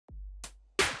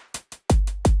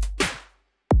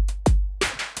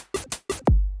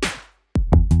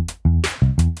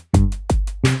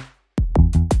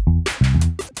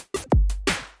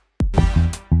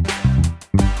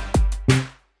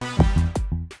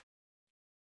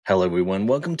Hello, everyone.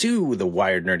 Welcome to the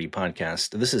Wired Nerdy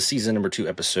Podcast. This is season number 2,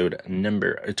 episode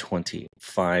number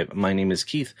 25. My name is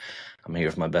Keith. I'm here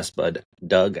with my best bud,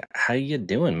 Doug. How you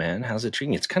doing, man? How's it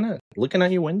treating you? It's kind of looking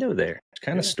out your window there. It's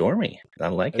kind of stormy. I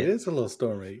like it. It is a little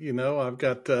stormy. You know, I've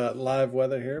got live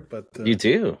weather here, but you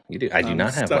do. I do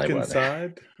not have live weather.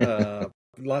 Stuck inside.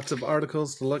 Lots of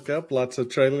articles to look up, lots of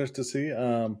trailers to see.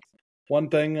 One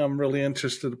thing I'm really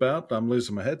interested about, I'm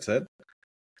losing my headset,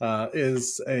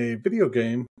 is a video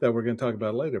game that we're going to talk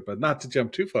about later, but not to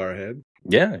jump too far ahead.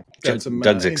 Yeah, got some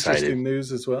Doug's interesting excited.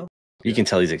 News as well. You can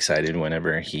tell he's excited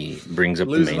whenever he brings up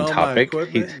Losing the main topic.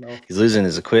 He's losing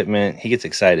his equipment. He gets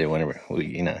excited whenever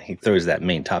he throws that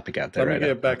main topic out there. Let me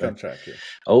get back on track here.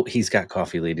 Oh, he's got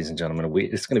coffee, ladies and gentlemen.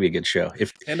 It's going to be a good show.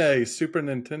 And a Super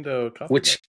Nintendo coffee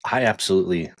which mug. I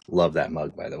absolutely love that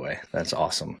mug, by the way. That's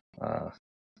awesome.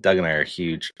 Doug and I are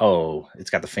huge. Oh, it's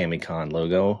got the Famicom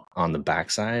logo on the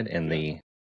backside and the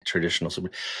traditional Super.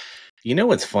 You know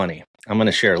what's funny? I'm going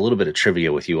to share a little bit of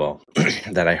trivia with you all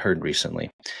that I heard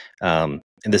recently. And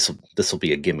this will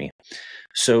be a gimme.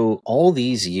 So all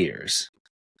these years,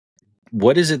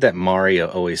 what is it that Mario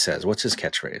always says? What's his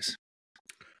catchphrase?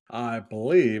 I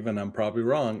believe, and I'm probably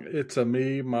wrong, it's a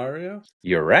me, Mario?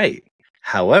 You're right.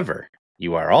 However,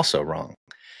 you are also wrong.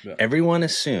 Yeah. Everyone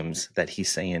assumes that he's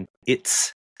saying,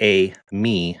 it's a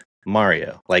me,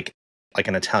 Mario. Like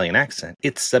an Italian accent.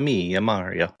 It's a me, a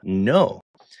Mario. No.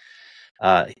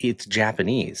 It's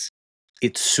Japanese.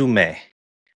 It's sume,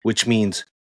 which means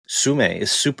sume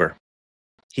is super.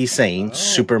 He's saying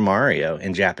Super Mario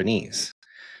in Japanese.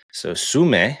 So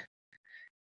sume,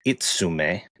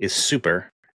 itsume is super,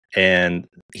 and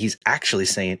he's actually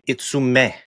saying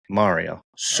itsume Mario,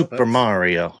 Super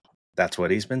Mario. That's what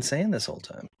he's been saying this whole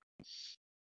time.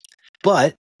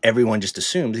 But everyone just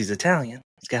assumes he's Italian.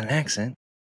 He's got an accent.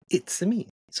 It's me.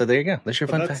 So there you go. That's your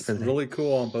fun fact for the day. That's really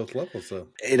cool on both levels, though.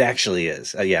 It actually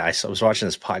is. I was watching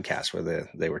this podcast where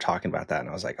they were talking about that, and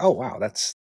I was like, oh, wow,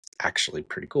 that's actually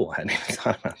pretty cool. I hadn't even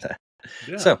thought about that.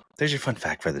 Yeah. So there's your fun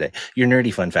fact for the day. Your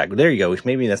nerdy fun fact. There you go.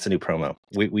 Maybe that's a new promo.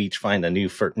 We each find a new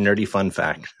nerdy fun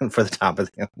fact for the top of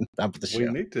the show. We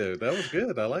need to. That was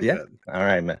good. I like that. All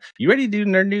right, man. You ready to do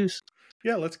nerd news?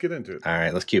 Yeah, let's get into it. All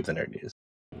right, let's cue up the nerd news.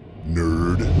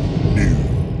 Nerd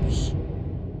news.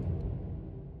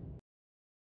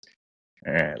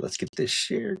 All right, let's get this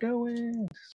share going.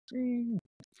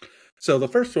 So the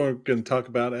first one we're going to talk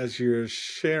about as you're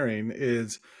sharing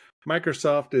is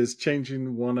Microsoft is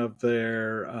changing one of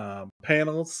their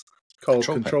panels called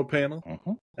Control Panel.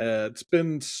 Mm-hmm. It's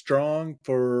been strong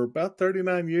for about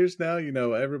 39 years now. You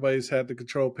know, everybody's had the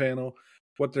Control Panel.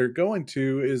 What they're going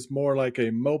to is more like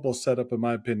a mobile setup, in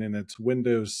my opinion. It's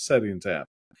Windows Settings app.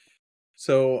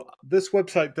 So this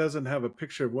website doesn't have a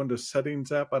picture of Windows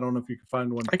Settings app. I don't know if you can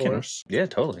find one for us. Yeah,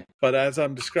 totally. But as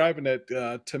I'm describing it,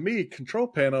 to me, Control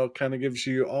Panel kind of gives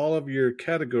you all of your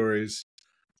categories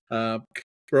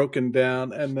broken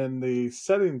down. And then the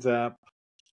Settings app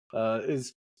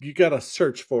is, you got to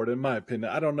search for it, in my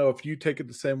opinion. I don't know if you take it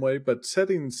the same way, but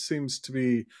Settings seems to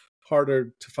be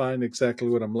harder to find exactly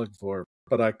what I'm looking for.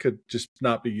 But I could just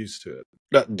not be used to it.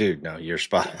 Dude, no, you're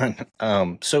spot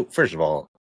on. So first of all,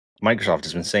 Microsoft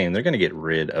has been saying they're going to get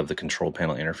rid of the Control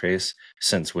Panel interface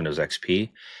since Windows XP.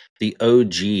 The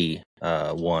OG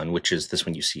one, which is this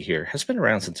one you see here, has been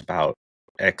around since about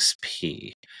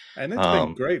XP. And it's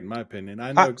been great, in my opinion.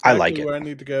 I know exactly where I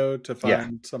need to go to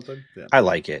find something. Yeah. I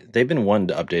like it. They've been wanting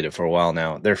to update it for a while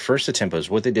now. Their first attempt was,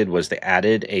 what they did was they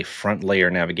added a front layer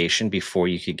navigation before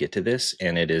you could get to this,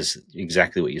 and it is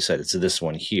exactly what you said. It's this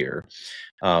one here,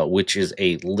 which is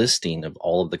a listing of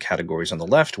all of the categories on the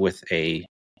left with a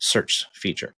search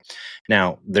feature.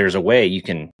 Now, there's a way you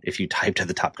can, if you type to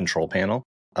the top Control Panel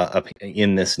up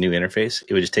in this new interface,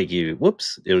 it would just take you,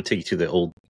 it would take you to the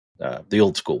old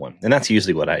school one. And that's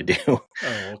usually what I do. Oh,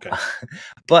 okay.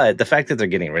 But the fact that they're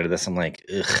getting rid of this, I'm like,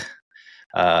 ugh.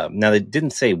 Now, they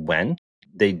didn't say when.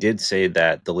 They did say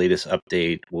that the latest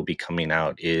update will be coming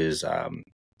out is, I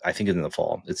think in the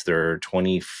fall. It's their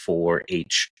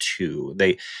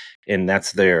 24H2. And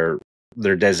that's their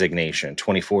designation.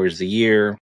 24 is the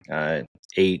year.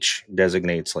 H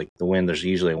designates like the when. There's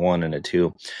usually a 1 and a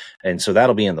 2. And so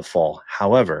that'll be in the fall.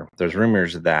 However, there's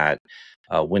rumors that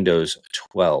Windows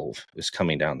 12 is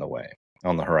coming down the way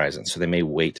on the horizon. So they may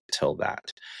wait till that.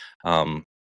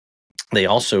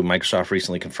 Microsoft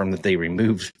recently confirmed that they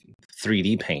removed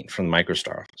 3D Paint from the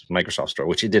Microsoft Store,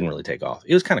 which it didn't really take off.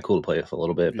 It was kind of cool to play with a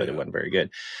little bit, but it wasn't very good.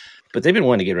 But they've been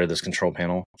wanting to get rid of this Control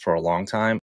Panel for a long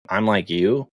time. I'm like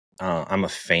you. I'm a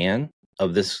fan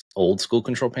of this old school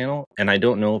Control Panel, and I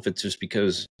don't know if it's just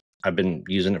because I've been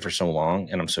using it for so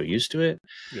long and I'm so used to it.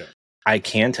 Yeah. I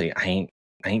can tell you, I ain't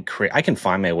I can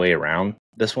find my way around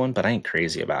this one, but I ain't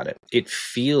crazy about it. It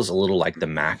feels a little like the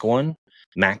Mac one.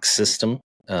 Mac system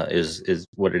is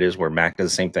what it is, where Mac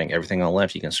does the same thing. Everything on the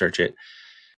left, you can search it.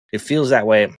 It feels that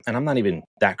way, and I'm not even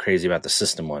that crazy about the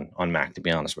system one on Mac, to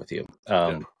be honest with you.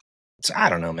 So I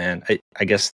don't know, man. I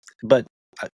guess, but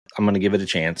I'm going to give it a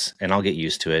chance, and I'll get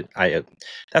used to it.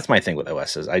 That's my thing with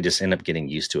OSs. I just end up getting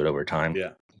used to it over time.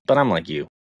 Yeah. But I'm like you.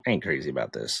 I ain't crazy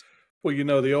about this. Well,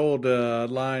 the old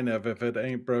line of if it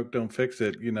ain't broke, don't fix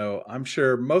it. I'm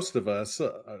sure most of us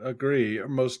agree, or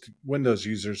most Windows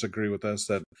users agree with us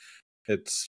that it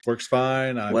works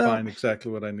fine. I find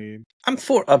exactly what I need. I'm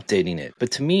for updating it.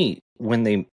 But to me, when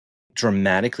they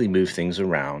dramatically move things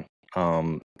around,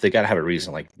 they got to have a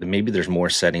reason. Like maybe there's more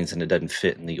settings and it doesn't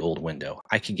fit in the old window.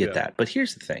 I could get that. But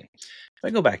here's the thing. If I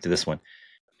go back to this one,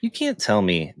 you can't tell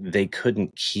me they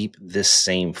couldn't keep this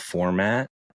same format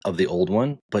of the old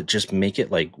one, but just make it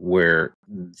like where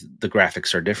the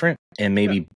graphics are different, and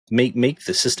maybe make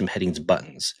the system headings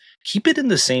buttons. Keep it in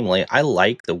the same layout. I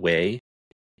like the way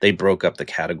they broke up the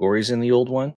categories in the old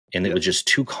one, and it was just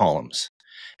 2 columns,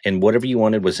 and whatever you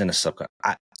wanted was in a subcolumn.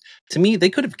 To me,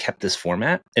 they could have kept this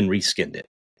format and reskinned it,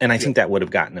 and I think that would have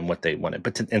gotten them what they wanted.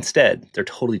 But instead, they're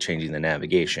totally changing the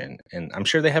navigation, and I'm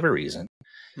sure they have a reason.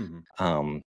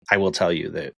 Mm-hmm. I will tell you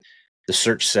that the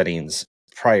search settings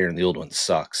prior in the old one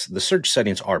sucks. The search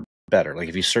settings are better. Like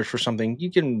if you search for something,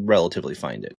 you can relatively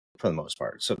find it for the most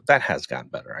part. So that has gotten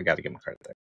better. I got to give them credit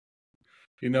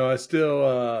there. I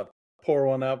still pour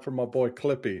one out for my boy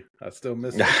Clippy. I still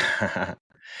miss it.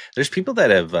 There's people that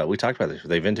have, we talked about this,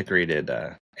 they've integrated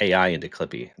AI into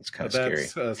Clippy. It's kind of scary.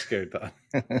 That's a scary thought.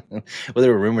 Well,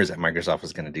 there were rumors that Microsoft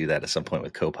was going to do that at some point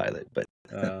with Copilot, but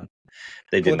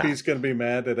they did not. Clippy's going to be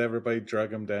mad that everybody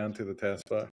drug him down to the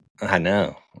taskbar. I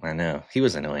know. He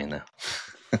was annoying,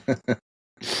 though.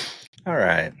 All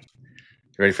right.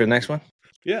 You ready for the next one?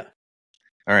 Yeah.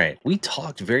 All right. We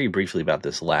talked very briefly about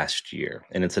this last year,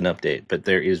 and it's an update, but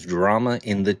there is drama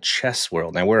in the chess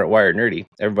world. Now, we're at Wired Nerdy.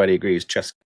 Everybody agrees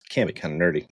chess can be kind of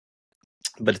nerdy,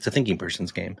 but it's a thinking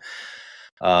person's game.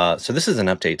 So this is an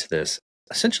update to this.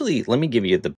 Essentially, let me give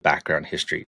you the background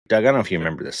history. Doug, I don't know if you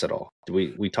remember this at all.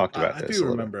 We talked about this. I do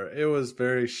remember. It was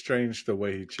very strange the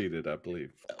way he cheated, I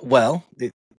believe. Well,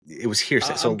 it was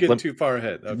hearsay. I'm getting too far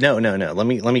ahead. Okay. No. Let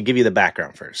me give you the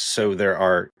background first. So there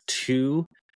are 2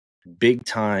 big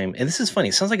time, and this is funny.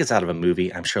 It sounds like it's out of a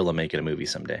movie. I'm sure they'll make it a movie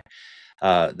someday.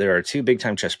 There are 2 big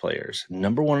time chess players.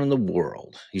 Number 1 in the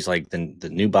world. He's like the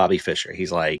new Bobby Fischer.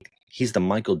 He's the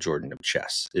Michael Jordan of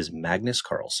chess. Is Magnus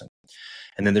Carlsen.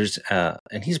 And then there's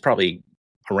and he's probably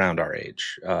around our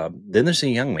age. Then there's a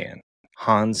young man,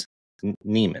 Hans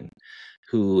Niemann,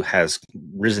 who has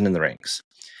risen in the ranks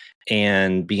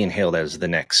and being hailed as the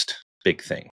next big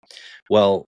thing.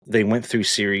 Well, they went through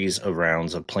series of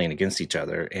rounds of playing against each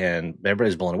other, and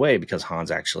everybody's blown away because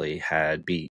Hans actually had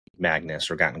beat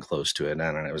Magnus or gotten close to it.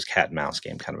 I don't know, it was cat and mouse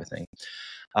game kind of a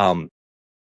thing.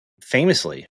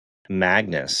 Famously,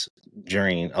 Magnus,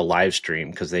 during a live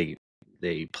stream, because they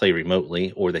play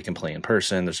remotely or they can play in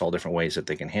person, there's all different ways that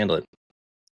they can handle it,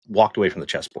 walked away from the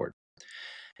chessboard.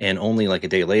 And only like a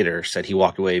day later said he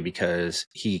walked away because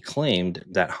he claimed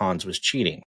that Hans was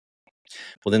cheating.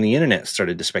 Well, then the internet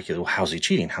started to speculate, well, how's he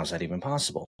cheating? How's that even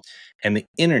possible? And the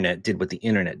internet did what the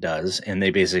internet does, and they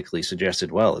basically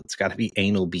suggested, well, it's got to be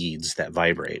anal beads that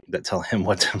vibrate, that tell him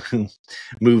what to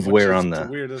move where on the...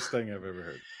 weirdest thing I've ever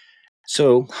heard.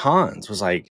 So Hans was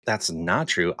like, that's not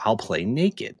true. I'll play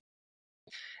naked.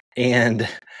 And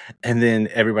then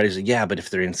everybody's like, yeah, but if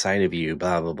they're inside of you,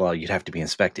 blah, blah, blah, you'd have to be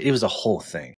inspected. It was a whole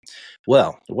thing.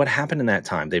 Well, what happened in that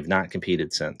time? They've not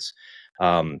competed since.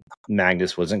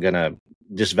 Magnus wasn't going to,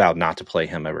 just vowed not to play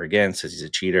him ever again, says he's a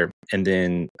cheater. And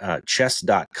then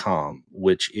chess.com,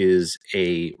 which is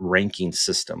a ranking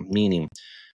system, meaning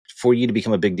for you to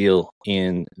become a big deal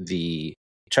in the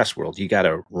chess world, you got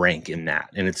to rank in that,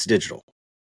 and it's digital.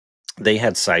 They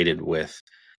had sided with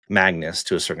Magnus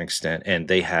to a certain extent, and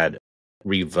they had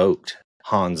revoked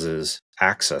Hans's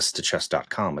access to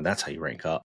chess.com, and that's how you rank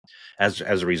up as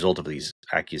a result of these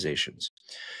accusations.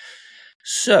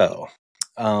 So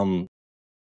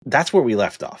that's where we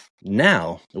left off.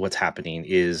 Now what's happening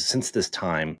is, since this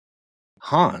time,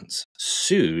 Hans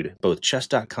sued both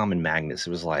chess.com and Magnus. It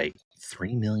was like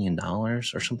 $3 million or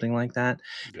something like that.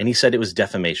 Yeah. And he said it was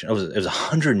defamation. It was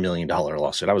 $100 million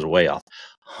lawsuit. I was way off.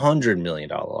 $100 million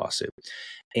lawsuit.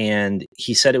 And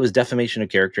he said it was defamation of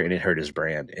character and it hurt his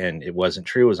brand. And it wasn't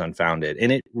true. It was unfounded.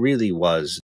 And it really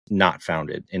was not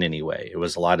founded in any way. It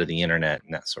was a lot of the internet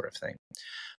and that sort of thing.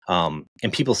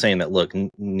 And people saying that, look,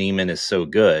 Neiman is so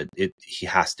good, he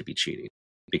has to be cheating.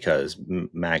 because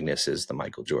Magnus is the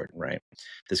Michael Jordan, right?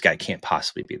 This guy can't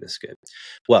possibly be this good.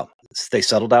 Well, they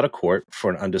settled out of court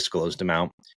for an undisclosed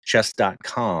amount.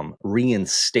 Chess.com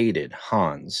reinstated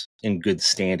Hans in good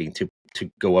standing to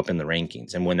go up in the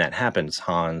rankings. And when that happens,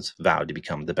 Hans vowed to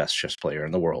become the best chess player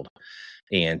in the world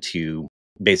and to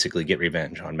basically get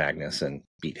revenge on Magnus and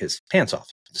beat his pants off.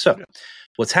 So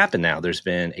what's happened now, there's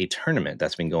been a tournament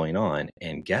that's been going on,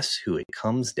 and guess who it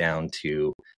comes down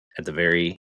to at the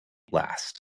very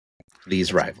last?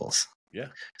 These rivals. Yeah.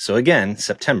 So again,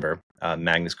 September,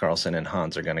 Magnus Carlsen and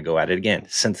Hans are going to go at it again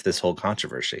since this whole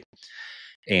controversy.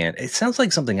 And it sounds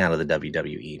like something out of the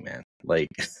WWE, man. Like,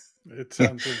 it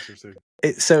sounds interesting.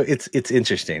 So it's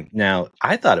interesting. Now,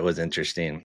 I thought it was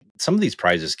interesting. Some of these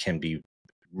prizes can be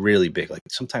really big. Like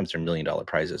sometimes they're $1 million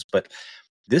prizes, but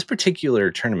this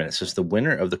particular tournament, it's just the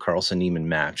winner of the Carlsen-Niemann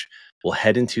match will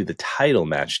head into the title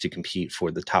match to compete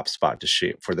for the top spot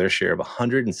for their share of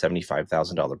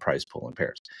 $175,000 prize pool in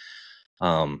Paris.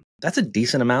 That's a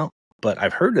decent amount, but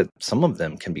I've heard that some of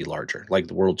them can be larger, like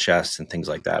the World Chess and things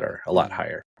like that are a lot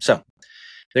higher. So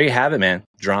there you have it, man.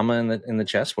 Drama in the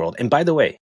chess world. And by the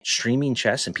way, streaming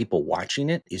chess and people watching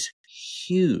it is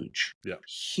huge. Yeah.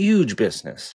 Huge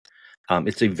business.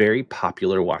 It's a very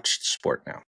popular watched sport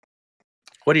now.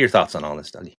 What are your thoughts on all this,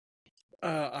 Dougie?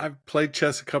 I've played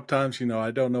chess a couple times. You know,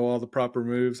 I don't know all the proper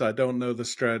moves. I don't know the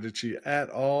strategy at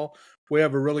all. We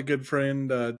have a really good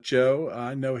friend, Joe.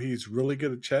 I know he's really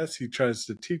good at chess. He tries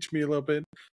to teach me a little bit,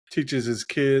 teaches his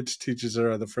kids, teaches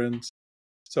our other friends.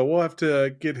 So we'll have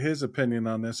to get his opinion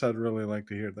on this. I'd really like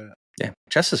to hear that. Yeah,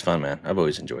 chess is fun, man. I've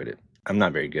always enjoyed it. I'm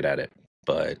not very good at it,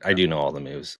 but I do know all the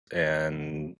moves.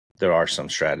 And there are some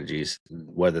strategies,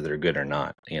 whether they're good or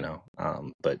not, you know.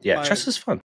 But yeah, chess is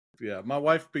fun. Yeah, my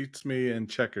wife beats me in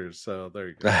checkers, so there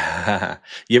you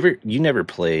go. You never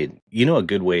played, you know, a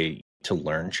good way to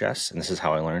learn chess, and this is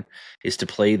how I learned, is to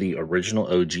play the original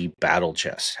OG battle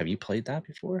chess. Have you played that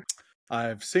before?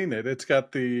 I've seen it. It's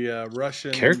got the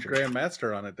Russian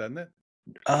Grandmaster on it, doesn't it?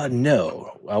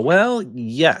 No. Well,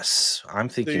 yes. I'm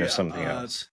thinking of something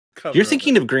else. You're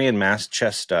thinking of Grandmaster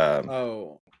chess.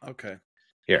 Oh, okay.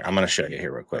 Here, I'm going to show you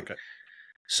here real quick. Okay.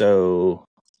 So,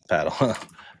 battle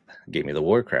gave me the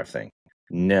Warcraft thing.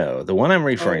 No, the one I'm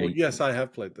referring to. Yes, I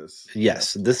have played this.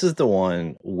 Yes, this is the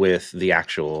one with the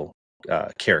actual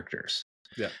characters.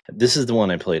 Yeah. This is the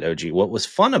one I played OG. What was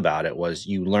fun about it was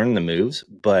you learn the moves,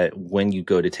 but when you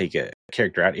go to take a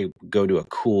character out, it would go to a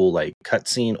cool like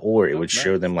cutscene, or it would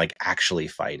show them like actually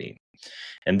fighting.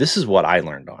 And this is what I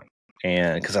learned on.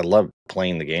 And because I love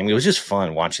playing the game, it was just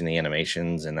fun watching the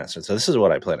animations and that sort. So this is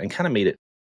what I played, and kind of made it,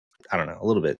 I don't know, a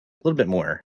little bit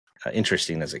more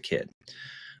interesting as a kid.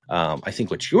 I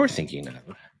think what you're thinking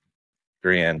of,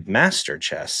 Grandmaster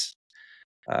chess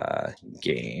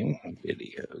video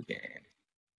game.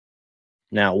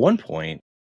 Now, at one point,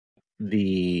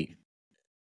 the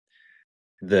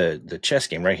chess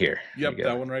game right here. Yep,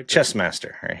 that one right there. Chess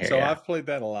Master right here. So yeah. I've played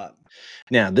that a lot.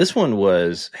 Now, this one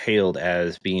was hailed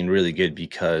as being really good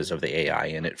because of the AI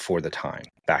in it for the time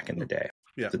back in the day.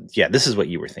 Yeah. This is what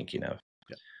you were thinking of.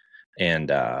 Yeah.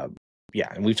 And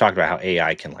and we've talked about how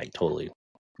AI can like totally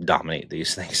dominate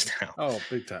these things now. Oh,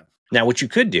 big time. Now, what you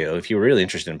could do if you were really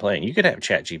interested in playing, you could have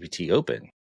ChatGPT open,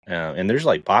 and there's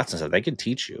like bots and stuff. They could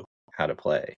teach you how to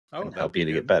play and help you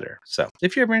to get better. So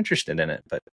if you're ever interested in it,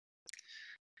 but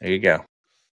there you go.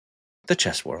 The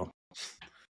chess world.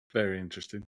 Very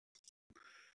interesting.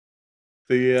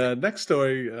 The next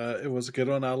story, it was a good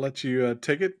one. I'll let you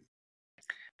take it.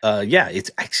 Yeah,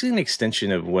 it's actually an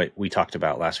extension of what we talked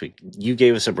about last week. You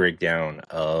gave us a breakdown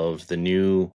of the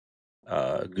new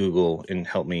Google, and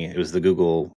help me, it was the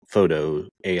Google photo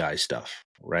AI stuff,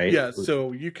 right? Yeah,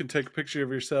 so you can take a picture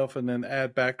of yourself and then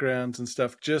add backgrounds and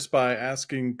stuff just by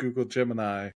asking Google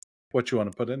Gemini what you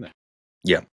want to put in there.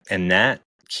 Yeah, and that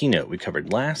keynote we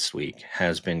covered last week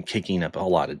has been kicking up a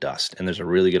lot of dust, and there's a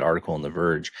really good article on The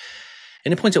Verge,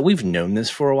 and it points out we've known this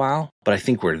for a while, but I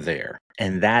think we're there,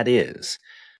 and that is,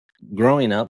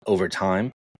 growing up over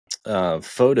time,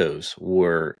 photos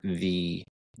were the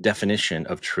definition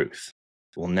of truth.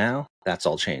 Well, now that's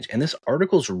all changed. And this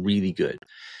article is really good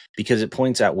because it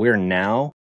points out we're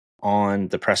now on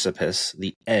the precipice,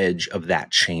 the edge of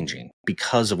that changing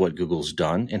because of what Google's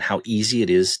done and how easy it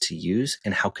is to use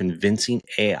and how convincing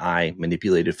AI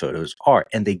manipulated photos are.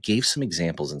 And they gave some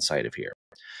examples inside of here.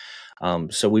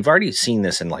 So we've already seen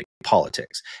this in like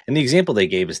politics. And the example they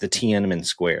gave is the Tiananmen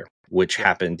Square, which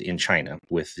happened in China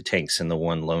with the tanks and the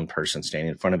one lone person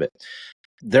standing in front of it.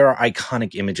 There are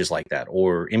iconic images like that,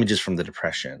 or images from the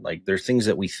Depression. Like there are things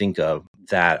that we think of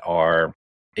that are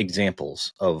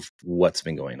examples of what's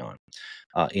been going on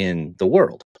in the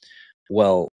world.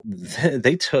 Well,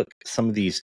 they took some of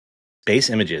these base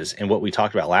images and what we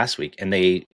talked about last week, and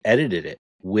they edited it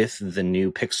with the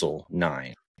new Pixel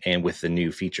 9 and with the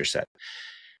new feature set.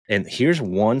 And here's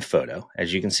one photo.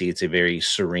 As you can see, it's a very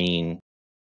serene,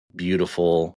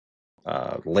 beautiful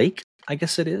lake, I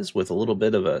guess it is, with a little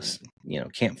bit of a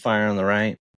campfire on the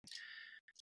right.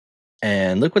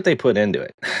 And look what they put into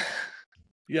it.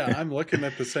 Yeah, I'm looking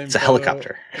at the same. It's a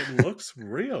helicopter. It looks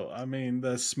real. I mean,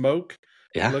 the smoke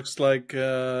looks like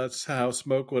how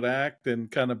smoke would act and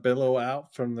kind of billow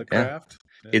out from the craft.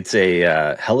 Yeah. It's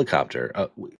a helicopter.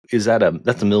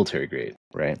 That's a military grade,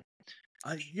 right?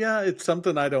 Yeah, it's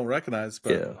something I don't recognize,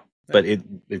 but but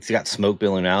it's got smoke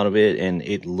billowing out of it, and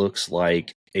it looks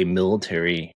like a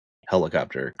military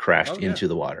helicopter crashed into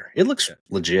the water. It looks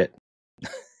legit.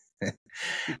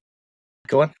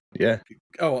 Go on. Yeah.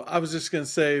 Oh, I was just going to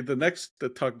say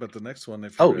talk about the next one.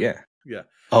 Yeah.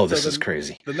 Oh, this is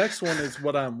crazy. The next one is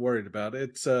what I'm worried about.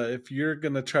 It's if you're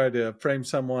going to try to frame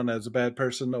someone as a bad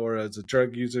person or as a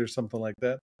drug user or something like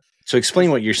that. So explain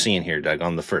what you're seeing here, Doug,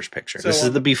 on the first picture. So this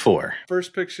is the before.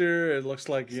 First picture, it looks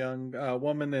like a young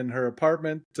woman in her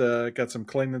apartment. Got some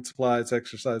cleaning supplies,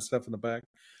 exercise stuff in the back.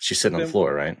 She's sitting on the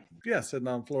floor, right? Yeah, sitting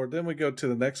on the floor. Then we go to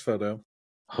the next photo.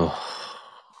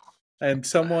 And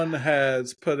someone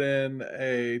has put in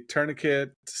a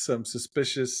tourniquet, some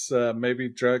suspicious maybe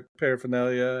drug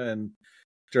paraphernalia and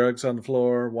drugs on the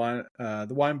floor. Wine. The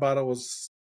wine bottle was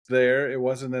there. It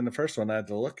wasn't in the first one. I had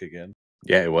to look again.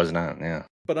 Yeah, it was not. Yeah.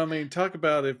 But I mean, talk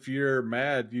about if you're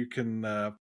mad, you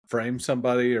can frame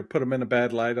somebody or put them in a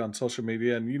bad light on social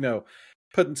media. And,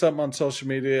 putting something on social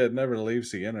media, it never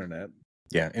leaves the internet.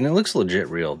 Yeah, and it looks legit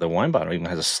real. The wine bottle even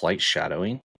has a slight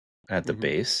shadowing at the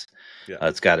base. Yeah.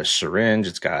 It's got a syringe.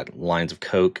 It's got lines of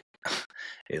Coke.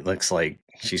 It looks like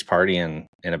she's partying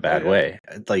in a bad way.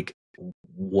 Like,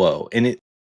 whoa. And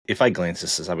if I glance at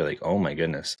this, I'll be like, oh my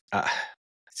goodness. It's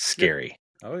scary.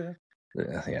 Yeah. Oh, yeah.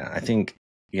 Yeah, I think,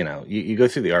 you go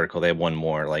through the article, they have one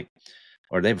more,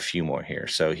 or they have a few more here.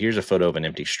 So here's a photo of an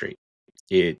empty street.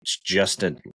 It's just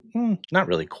not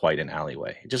really quite an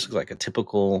alleyway. It just looks like a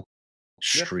typical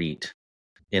street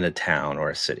in a town or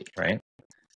a city, right?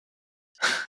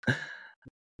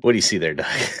 What do you see there, Doug?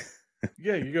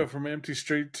 Yeah, you go from empty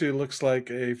street to looks like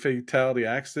a fatality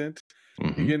accident.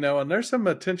 Mm-hmm. And there's some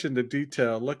attention to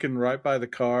detail. Looking right by the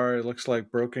car, it looks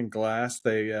like broken glass.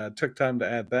 They took time to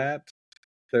add that.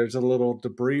 There's a little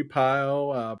debris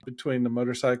pile between the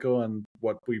motorcycle and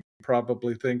what we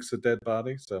probably think's a dead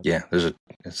body. So yeah,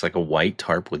 it's like a white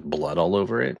tarp with blood all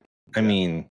over it. I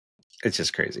mean, it's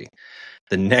just crazy.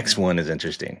 The next one is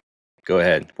interesting. Go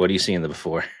ahead. What do you see in the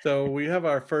before? So we have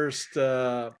our first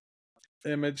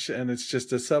image, and it's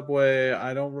just a subway.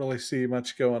 I don't really see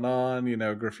much going on,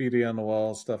 graffiti on the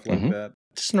wall, stuff like that.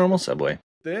 Just a normal subway.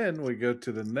 Then we go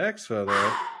to the next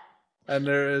photo, and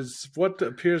there is what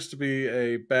appears to be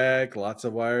a bag, lots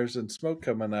of wires and smoke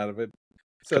coming out of it.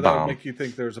 So that would make you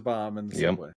think there's a bomb in the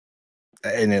subway.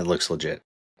 And it looks legit.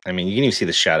 I mean, you can even see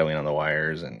the shadowing on the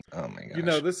wires, and oh my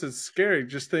gosh. This is scary.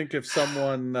 Just think if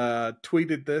someone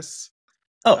tweeted this.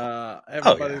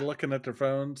 Everybody looking at their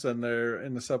phones and they're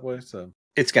in the subway. So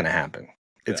it's going to happen.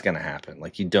 It's going to happen.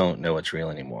 Like, you don't know what's real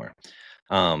anymore.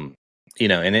 And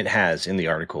it has in the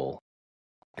article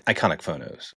iconic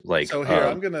photos. Like, so here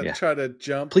I'm going to try to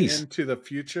jump into the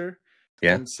future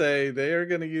and say they are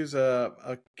going to use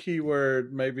a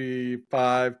keyword maybe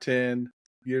 5-10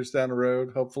 years down the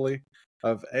road, hopefully,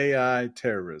 of AI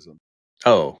terrorism.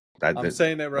 Oh, I'm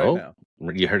saying it right now.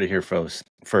 You heard it here first,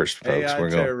 folks. AI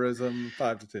terrorism,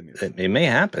 5 to 10 years. It may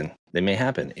happen. They may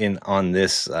happen. On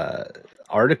this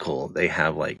article, they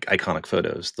have like iconic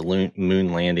photos: the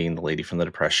moon landing, the lady from the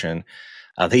Depression.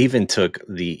 They even took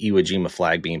the Iwo Jima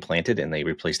flag being planted and they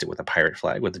replaced it with a pirate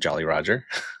flag with the Jolly Roger.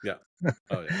 Yeah.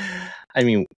 Oh yeah. I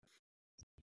mean,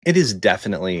 it is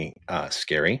definitely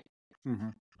scary.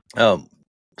 Mm-hmm.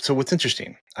 So what's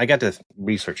interesting? I got to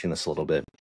researching this a little bit.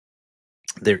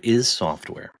 There is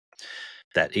software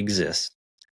that exists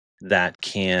that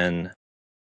can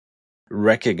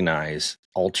recognize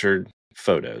altered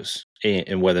photos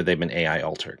and whether they've been AI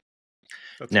altered.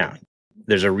 Now,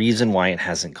 there's a reason why it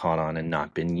hasn't caught on and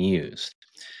not been used.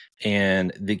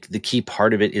 And the key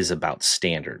part of it is about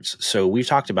standards. So we've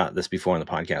talked about this before on the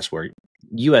podcast where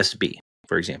USB,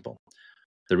 for example,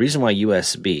 the reason why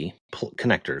USB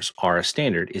connectors are a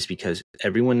standard is because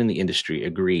everyone in the industry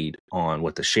agreed on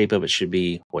what the shape of it should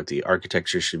be, what the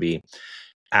architecture should be.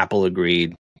 Apple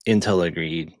agreed, Intel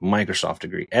agreed, Microsoft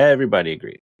agreed, everybody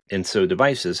agreed. And so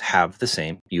devices have the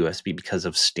same USB because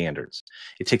of standards.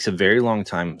 It takes a very long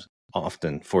time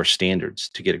often for standards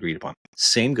to get agreed upon.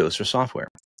 Same goes for software.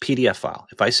 PDF file.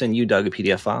 If I send you, Doug, a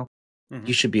PDF file,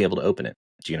 you should be able to open it.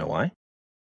 Do you know why?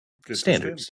 Good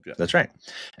Standards. Yeah. That's right.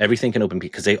 Everything can open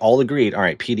because they all agreed, all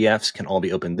right, PDFs can all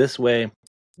be opened this way.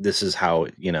 This is how,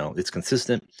 it's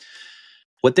consistent.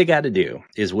 What they got to do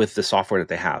is with the software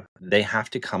that they have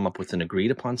to come up with an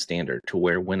agreed upon standard to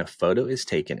where when a photo is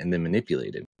taken and then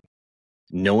manipulated,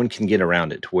 no one can get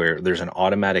around it, to where there's an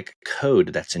automatic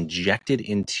code that's injected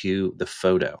into the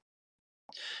photo.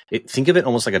 Think of it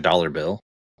almost like a dollar bill,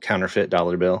 counterfeit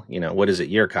dollar bill. What is it?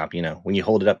 Your cop, when you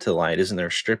hold it up to the light, isn't there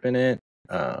a strip in it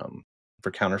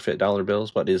for counterfeit dollar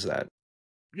bills? What is that?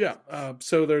 Yeah.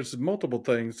 So there's multiple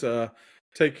things.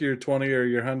 Take your 20 or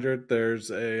your 100. There's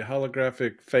a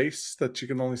holographic face that you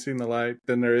can only see in the light.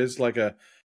 Then there is like a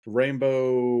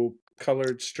rainbow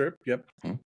colored strip. Yep.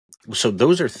 So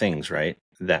those are things, right,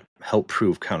 that help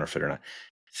prove counterfeit or not.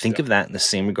 Think of that in the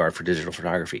same regard for digital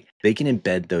photography. They can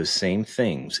embed those same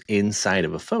things inside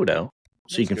of a photo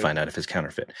so you can find out if it's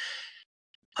counterfeit.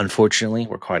 Unfortunately,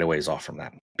 we're quite a ways off from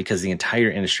that because the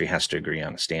entire industry has to agree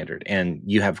on a standard. And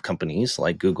you have companies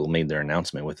like Google made their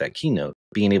announcement with that keynote,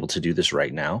 being able to do this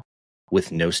right now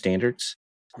with no standards.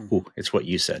 Ooh, it's what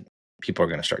you said. People are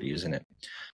going to start using it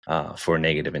for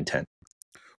negative intent.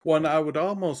 One, I would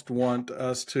almost want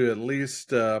us to at least,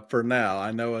 for now,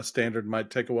 I know a standard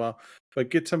might take a while, but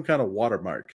get some kind of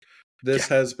watermark. This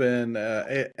has been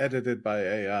edited by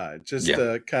AI. Just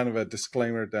kind of a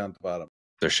disclaimer down the bottom.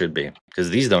 There should be, because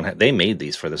these they made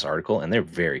these for this article, and they're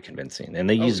very convincing. And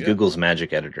they use Google's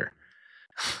magic editor.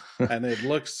 And it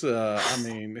looks, who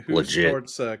legit.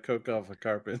 snorts coke off a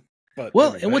carpet? But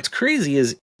anyway. And what's crazy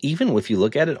is even if you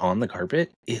look at it on the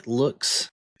carpet, it looks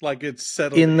like it's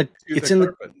settled in the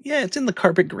carpet. It's in the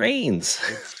carpet grains.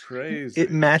 It's crazy.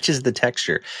 It matches the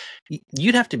texture.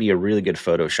 You'd have to be a really good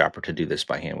Photoshopper to do this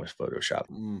by hand with Photoshop,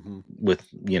 with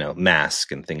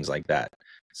mask and things like that.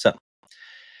 So,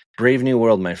 brave new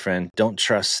world, my friend. Don't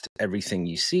trust everything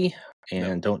you see,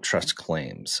 and don't trust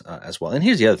claims as well. And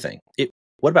here's the other thing.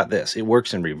 What about this? It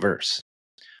works in reverse.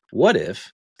 What if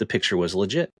the picture was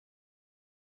legit?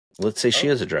 Let's say she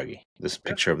is a druggie. This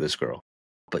picture of this girl.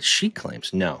 But she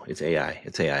claims, no, it's AI.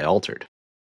 It's AI altered.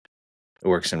 It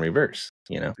works in reverse,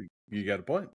 You got a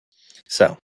point.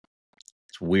 So,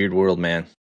 it's a weird world, man.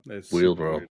 It's weird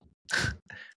world.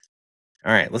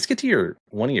 All right, let's get to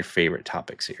one of your favorite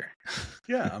topics here.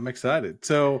 Yeah, I'm excited.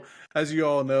 So, as you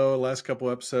all know, last couple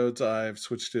episodes, I've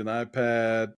switched to an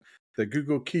iPad. The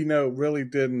Google keynote really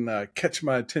didn't catch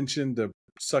my attention to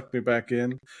suck me back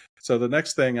in. So the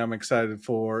next thing I'm excited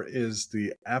for is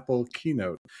the Apple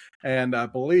keynote. And I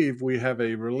believe we have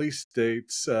a release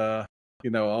date,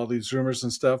 all these rumors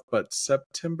and stuff, but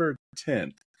September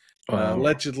 10th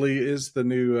allegedly is the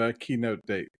new keynote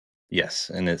date. Yes,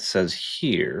 and it says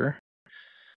here,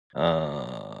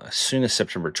 as soon as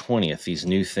September 20th, these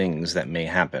new things that may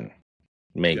happen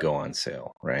may go on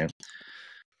sale, right?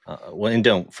 And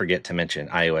don't forget to mention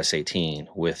iOS 18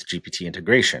 with GPT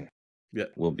integration. Yeah,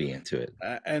 we'll be into it.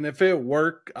 And if it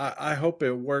works, I hope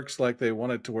it works like they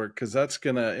want it to work, because that's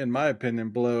going to, in my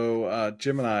opinion, blow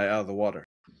Gemini out of the water.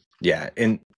 Yeah,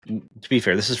 and to be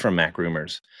fair, this is from Mac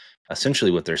Rumors.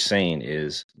 Essentially what they're saying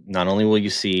is not only will you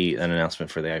see an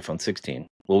announcement for the iPhone 16,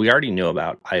 well, we already know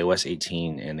about iOS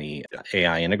 18 and the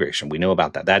AI integration. We know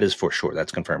about that. That is for sure.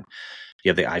 That's confirmed. You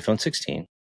have the iPhone 16.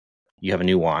 You have a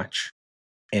new watch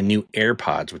and new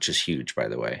AirPods, which is huge, by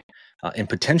the way. And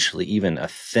potentially even a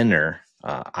thinner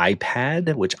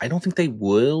iPad, which I don't think they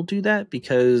will do that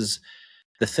because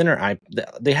the thinner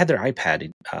they had their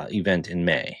iPad event in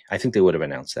May. I think they would have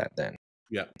announced that then.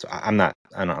 Yeah. So I'm not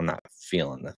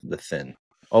feeling the thin.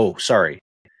 Oh, sorry.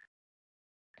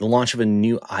 The launch of a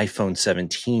new iPhone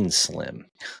 17 Slim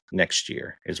next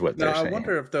year is what they're saying. I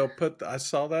wonder if they'll put. I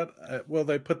saw that. Will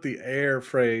they put the Air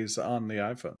phrase on the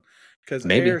iPhone? Because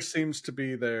Air seems to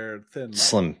be their thin model.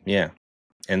 Slim, yeah.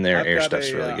 And their Air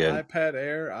stuff's really good. iPad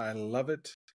Air, I love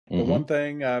it. The one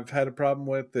thing I've had a problem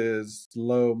with is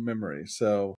low memory.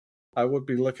 So I would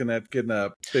be looking at getting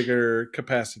a bigger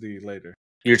capacity later.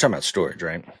 You're talking about storage,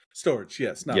 right? Storage,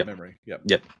 yes, not memory. Yep.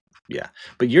 Yeah.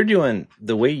 But you're doing,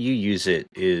 the way you use it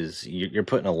is you're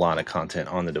putting a lot of content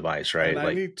on the device, right? And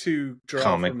I need to draw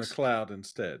from the cloud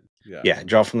instead. Yeah,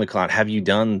 draw from the cloud. Have you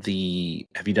done a trick?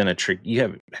 Have you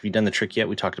done the trick yet?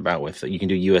 We talked about with you can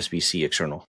do USB-C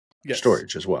external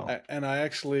storage as well. And I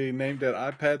actually named it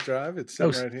iPad Drive. It's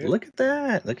sitting right here. Look at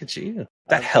that. Look at you.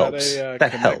 That helps.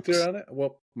 That helps. On it.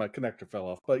 Well, my connector fell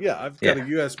off. But yeah, I've got a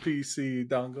USB-C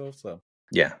dongle. So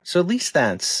yeah. So at least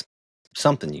that's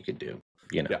something you could do,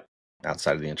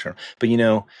 outside of the internal. But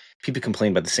people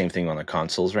complain about the same thing on their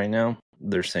consoles right now.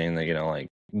 They're saying that,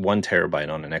 1 terabyte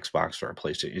on an Xbox or a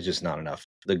PlayStation is just not enough.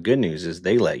 The good news is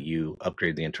they let you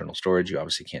upgrade the internal storage. You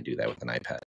obviously can't do that with an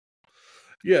iPad.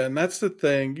 Yeah, and that's the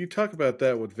thing. You talk about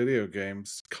that with video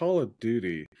games. Call of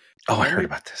Duty. Oh, I heard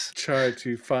about this. Try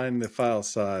to find the file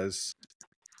size.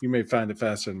 You may find it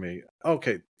faster than me.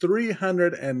 Okay,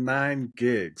 309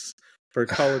 gigs for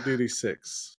Call of Duty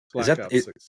 6. Black Ops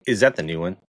 6. Is that the new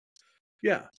one?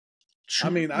 Yeah.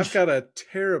 I mean, I've got a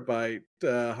terabyte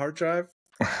hard drive.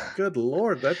 Good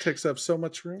Lord, that takes up so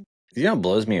much room. You know what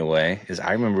blows me away is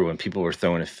I remember when people were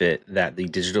throwing a fit that the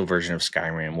digital version of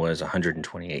Skyrim was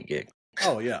 128 gig.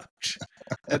 Oh, yeah.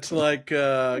 It's like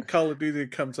Call of Duty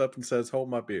comes up and says, hold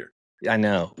my beer. I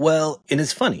know. Well, and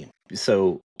it's funny.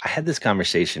 So I had this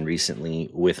conversation recently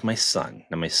with my son.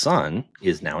 Now, my son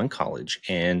is now in college,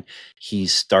 and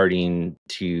he's starting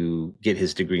to get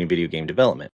his degree in video game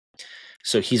development.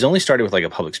 So he's only started with like a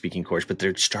public speaking course, but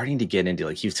they're starting to get into,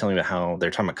 like, he was telling me about how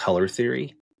they're talking about color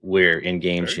theory, where in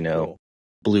games, Very cool.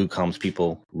 Blue calms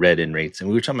people, red enrates. And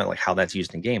we were talking about like how that's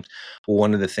used in games. Well,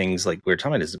 one of the things like we were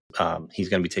talking about is he's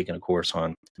going to be taking a course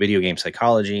on video game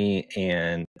psychology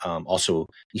and also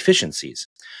efficiencies.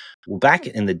 Well, back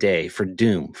in the day for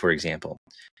Doom, for example,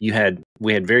 we had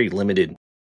very limited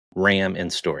RAM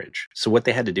and storage. So what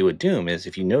they had to do with Doom is,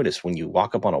 if you notice, when you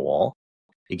walk up on a wall,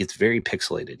 it gets very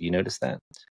pixelated. You notice that?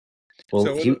 Well,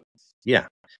 So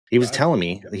he was telling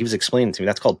me, he was explaining to me,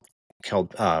 that's called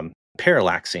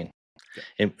parallaxing.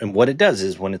 And what it does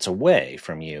is when it's away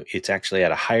from you, it's actually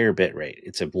at a higher bit rate.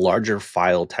 It's a larger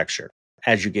file texture.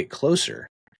 As you get closer,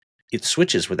 it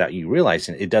switches without you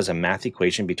realizing it. It does a math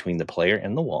equation between the player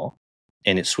and the wall,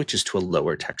 and it switches to a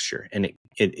lower texture. And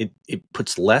it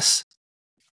puts less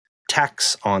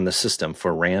tax on the system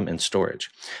for RAM and storage.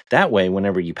 That way,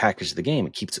 whenever you package the game,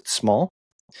 it keeps it small,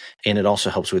 and it also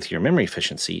helps with your memory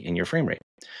efficiency and your frame rate.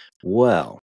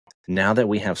 Well, now that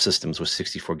we have systems with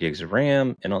 64 gigs of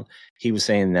RAM, and he was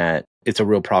saying that it's a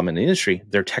real problem in the industry.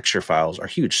 Their texture files are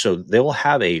huge. So they will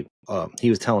have he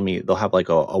was telling me they'll have like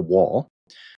a wall,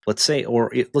 let's say,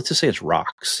 let's just say it's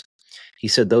rocks. He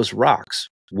said those rocks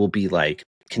will be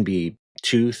can be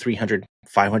 200, 300,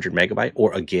 500 megabyte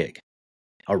or a gig,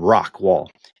 a rock wall.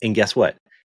 And guess what?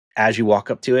 As you walk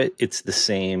up to it, it's the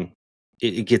same.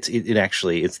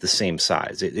 It's the same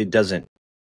size. It doesn't,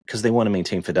 because they want to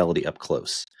maintain fidelity up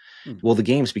close. Well, the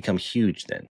games become huge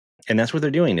then. And that's what they're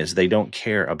doing, is they don't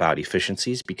care about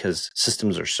efficiencies, because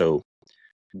systems are so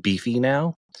beefy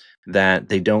now that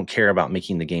they don't care about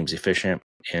making the games efficient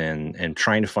and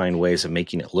trying to find ways of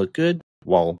making it look good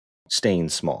while staying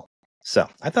small. So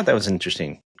I thought that was an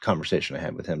interesting conversation I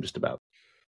had with him just about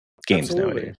games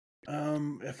Absolutely.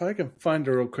 nowadays. If I can find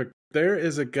it real quick, there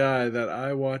is a guy that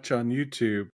I watch on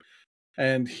YouTube,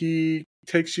 and he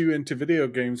takes you into video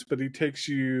games, but he takes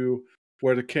you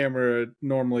where the camera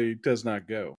normally does not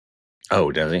go.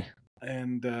 Oh, does he?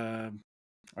 And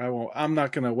I'm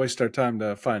not going to waste our time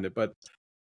to find it, but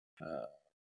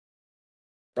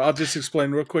I'll just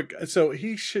explain real quick. So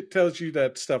he tells you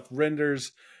that stuff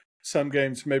renders. Some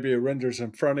games, maybe it renders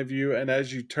in front of you, and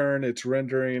as you turn, it's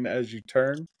rendering as you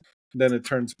turn. Then it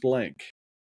turns blank.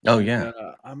 Oh, yeah.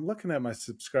 I'm looking at my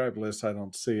subscribe list. I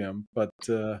don't see him, but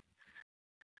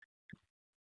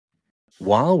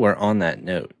while we're on that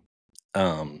note,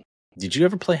 did you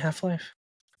ever play Half-Life?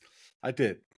 I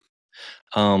did.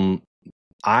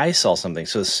 I saw something.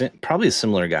 So probably a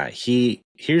similar guy.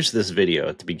 Here's this video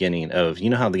at the beginning of, you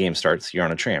know how the game starts? You're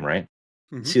on a tram, right?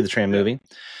 Mm-hmm. See the tram moving?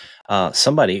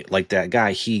 Somebody like that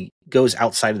guy, he goes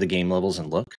outside of the game levels and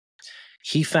look.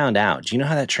 He found out. Do you know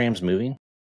how that tram's moving?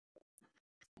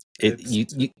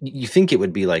 You think it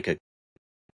would be like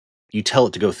you tell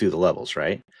it to go through the levels,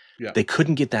 right? Yeah. They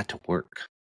couldn't get that to work.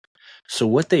 So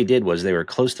what they did was, they were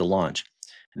close to launch.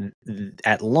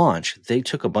 At launch, they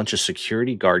took a bunch of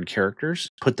security guard characters,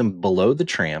 put them below the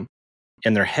tram,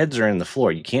 and their heads are in the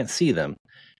floor. You can't see them.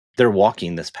 They're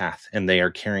walking this path, and they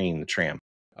are carrying the tram.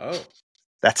 Oh.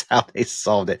 That's how they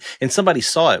solved it. And somebody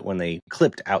saw it when they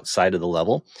clipped outside of the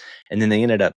level, and then they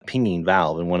ended up pinging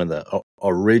Valve, and one of the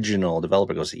original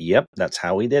developer goes, "Yep, that's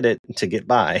how we did it to get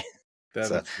by."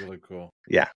 That's really cool.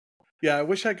 Yeah. Yeah, I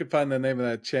wish I could find the name of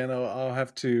that channel. I'll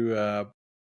have to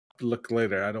look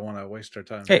later. I don't want to waste our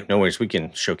time. Hey, no worries. We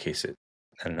can showcase it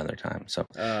at another time. So,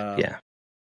 yeah.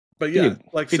 But yeah,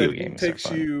 like I said, he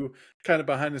takes you kind of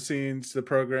behind the scenes, the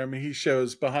program. He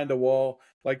shows behind a wall.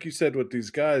 Like you said, with these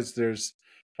guys, there's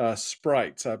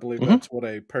sprites. I believe that's what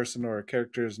a person or a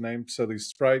character is named. So these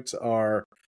sprites are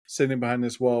sitting behind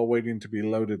this wall waiting to be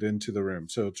loaded into the room.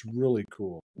 So it's really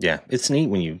cool. Yeah, it's neat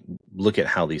when you look at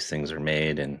how these things are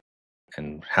made and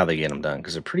how they get them done,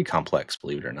 because they're pretty complex,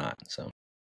 believe it or not. So,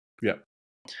 yeah.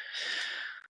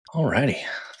 Alrighty.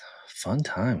 Fun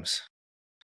times.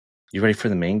 You ready for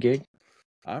the main gig?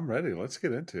 I'm ready. Let's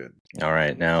get into it. All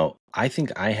right. Now, I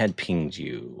think I had pinged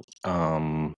you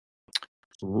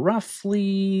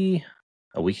roughly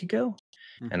a week ago.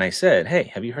 And I said, hey,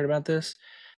 have you heard about this?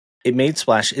 It made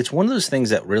splash. It's one of those things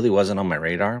that really wasn't on my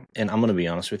radar. And I'm going to be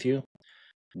honest with you.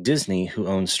 Disney, who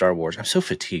owns Star Wars, I'm so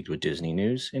fatigued with Disney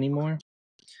news anymore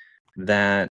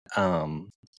that I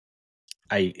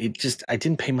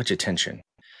didn't pay much attention.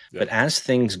 But as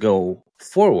things go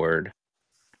forward,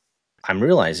 I'm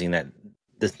realizing that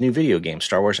this new video game,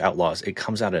 Star Wars Outlaws, it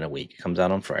comes out in a week. It comes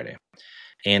out on Friday.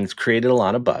 And it's created a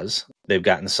lot of buzz. They've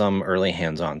gotten some early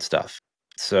hands-on stuff.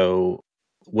 So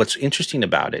what's interesting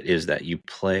about it is that you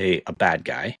play a bad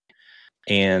guy.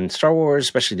 And Star Wars,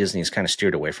 especially Disney, has kind of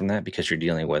steered away from that because you're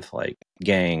dealing with like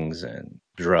gangs and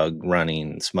drug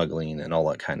running, and smuggling, and all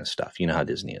that kind of stuff. You know how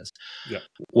Disney is. Yeah.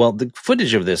 Well, the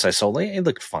footage of this I saw, it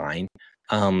looked fine.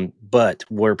 But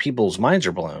where people's minds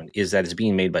are blown is that it's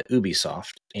being made by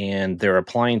Ubisoft, and they're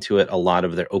applying to it a lot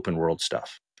of their open world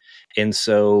stuff. And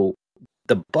so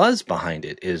the buzz behind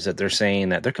it is that they're saying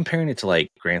that they're comparing it to like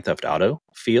Grand Theft Auto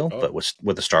feel, but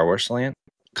with a Star Wars slant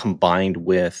combined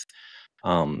with,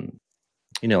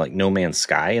 like No Man's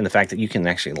Sky, and the fact that you can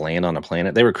actually land on a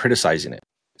planet. They were criticizing it,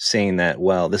 saying that,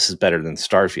 well, this is better than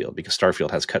Starfield because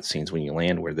Starfield has cutscenes when you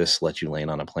land, where this lets you land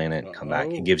on a planet and come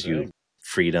back. It gives you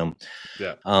freedom.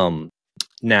 Yeah.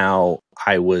 Now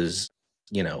I was,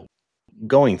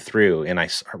 going through and I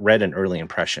read an early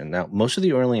impression. Now, most of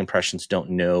the early impressions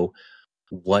don't know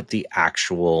what the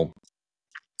actual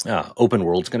open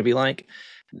world is going to be like.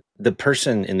 The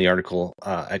person in the article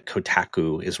at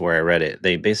Kotaku is where I read it.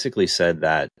 They basically said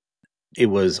that it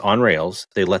was on rails.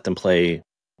 They let them play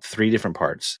 3 different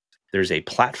parts. There's a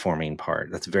platforming part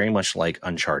that's very much like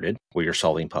Uncharted, where you're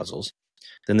solving puzzles.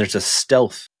 Then there's a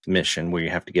stealth mission where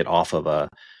you have to get off of a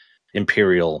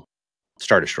Imperial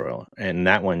Star Destroyer, and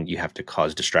that one you have to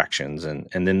cause distractions. And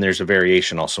then there's a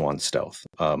variation also on stealth,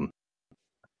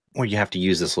 where you have to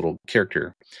use this little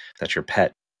character that's your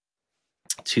pet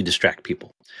to distract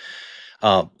people.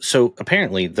 So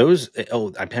apparently there's a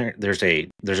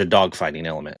dogfighting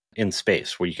element in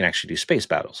space where you can actually do space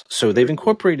battles. So they've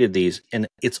incorporated these, and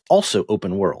it's also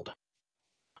open world.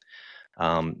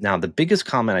 Now the biggest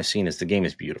comment I've seen is the game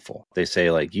is beautiful. They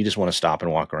say like you just want to stop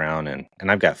and walk around, and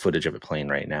I've got footage of it playing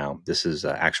right now. This is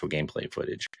actual gameplay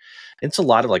footage. It's a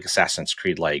lot of like Assassin's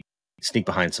Creed, like sneak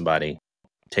behind somebody,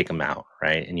 take them out,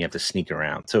 right? And you have to sneak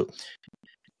around. So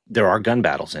there are gun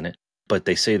battles in it, but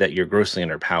they say that you're grossly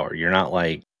underpowered. You're not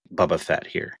like Boba Fett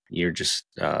here. You're just,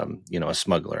 a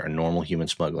smuggler, a normal human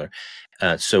smuggler.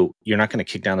 So you're not going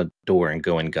to kick down the door and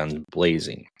go in guns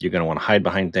blazing. You're going to want to hide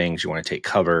behind things. You want to take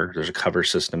cover. There's a cover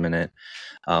system in it.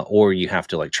 Or you have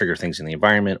to like trigger things in the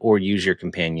environment or use your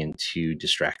companion to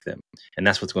distract them. And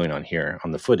that's what's going on here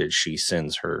on the footage. She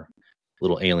sends her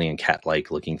little alien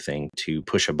cat-like looking thing to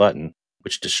push a button,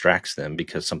 which distracts them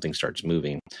because something starts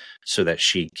moving, so that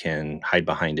she can hide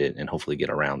behind it and hopefully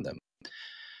get around them.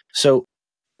 So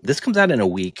this comes out in a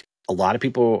week. A lot of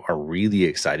people are really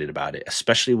excited about it,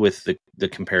 especially with the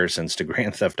comparisons to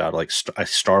Grand Theft Auto, like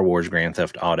Star Wars Grand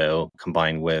Theft Auto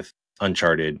combined with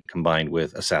Uncharted, combined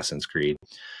with Assassin's Creed.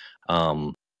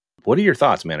 What are your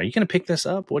thoughts, man? Are you going to pick this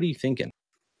up? What are you thinking?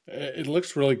 It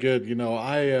looks really good.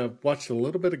 I watched a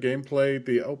little bit of gameplay.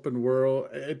 The open world,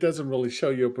 it doesn't really show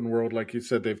you open world. Like you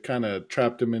said, they've kind of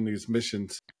trapped them in these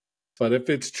missions. But if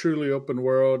it's truly open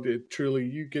world,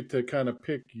 you get to kind of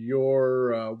pick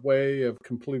your way of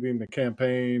completing the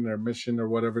campaign or mission or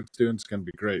whatever it's doing. It's going to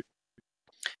be great.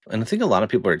 And I think a lot of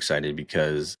people are excited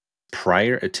because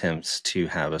prior attempts to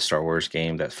have a Star Wars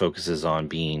game that focuses on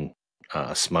being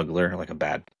a smuggler, like a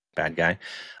bad guy,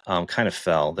 kind of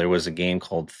fell. There was a game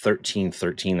called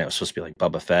 1313 that was supposed to be like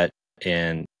Boba Fett,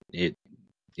 and it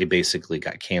basically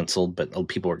got canceled, but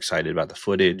people were excited about the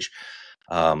footage.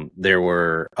 There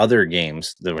were other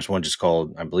games. There was one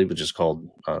I believe it was just called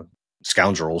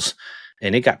Scoundrels,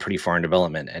 and it got pretty far in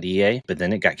development at EA, but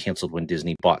then it got canceled when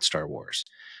Disney bought Star Wars.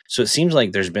 So it seems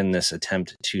like there's been this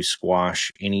attempt to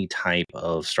squash any type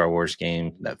of Star Wars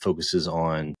game that focuses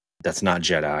on, that's not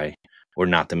Jedi or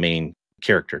not the main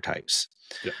character types.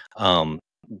 Yeah.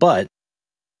 But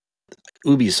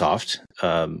Ubisoft,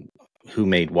 who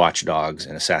made Watch Dogs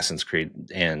and Assassin's Creed,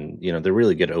 and they're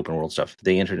really good at open world stuff.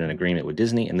 They entered an agreement with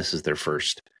Disney, and this is their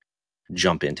first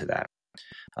jump into that.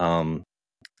 And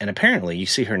apparently, you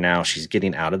see her now. She's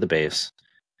getting out of the base,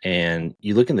 and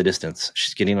you look in the distance.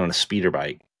 She's getting on a speeder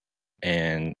bike,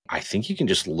 and I think you can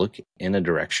just look in a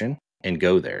direction and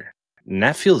go there. And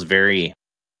that feels very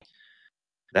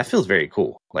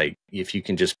cool. Like if you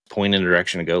can just point in a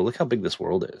direction and go, look how big this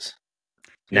world is.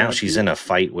 Now she's in a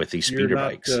fight with these speeder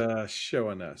bikes. You're not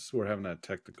showing us. We're having a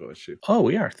technical issue. Oh,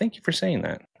 we are. Thank you for saying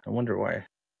that. I wonder why.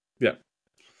 Yeah.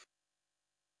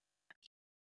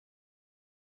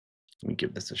 Let me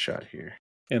give this a shot here.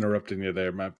 Interrupting you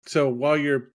there, Matt. So while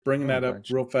you're bringing that up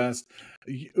real fast,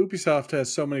 Ubisoft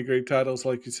has so many great titles,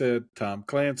 like you said, Tom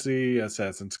Clancy,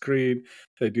 Assassin's Creed.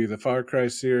 They do the Far Cry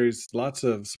series, lots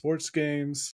of sports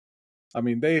games. I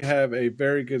mean, they have a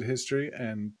very good history,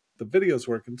 and the video's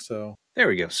working, so... There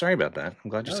we go. Sorry about that. I'm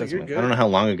glad you said something. Good. I don't know how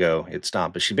long ago it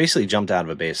stopped, but she basically jumped out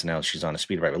of a base, and now she's on a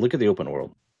speeder bike. But look at the open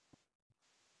world.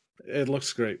 It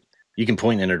looks great. You can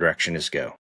point in a direction, just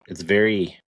go. It's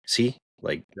very... See?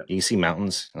 Like, you see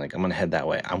mountains, like, I'm going to head that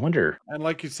way. I wonder... And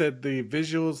like you said, the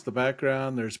visuals, the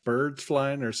background, there's birds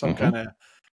flying, or some kind of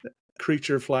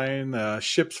creature flying,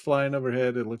 ships flying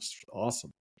overhead. It looks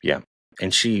awesome. Yeah.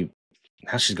 And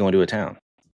now she's going to a town.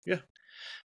 Yeah.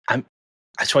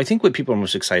 So I think what people are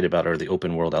most excited about are the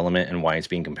open world element and why it's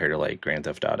being compared to, like, Grand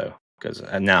Theft Auto. Because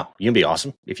now, you'd be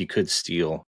awesome if you could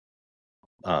steal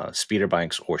speeder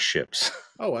bikes or ships.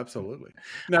 Oh, absolutely.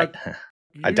 Now...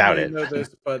 I doubt it. Know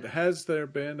this, but has there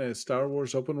been a Star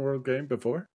Wars open world game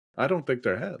before? I don't think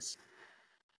there has.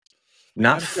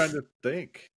 I'm trying to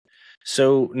think.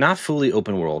 So, not fully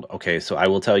open world. Okay, so I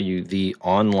will tell you the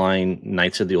online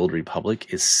Knights of the Old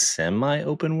Republic is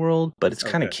semi-open world, but it's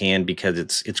kind of canned because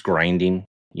it's grinding,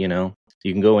 you know?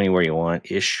 You can go anywhere you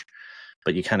want-ish,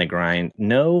 but you kind of grind.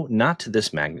 No, not to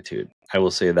this magnitude. I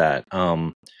will say that.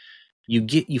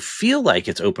 You feel like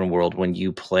it's open world when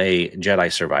you play Jedi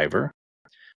Survivor.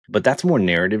 But that's more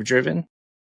narrative driven.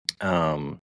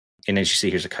 And as you see,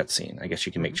 here's a cutscene. I guess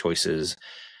you can make choices.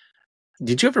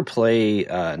 Did you ever play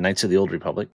Knights of the Old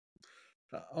Republic?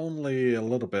 Only a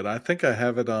little bit. I think I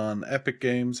have it on Epic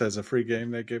Games as a free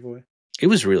game they gave away. It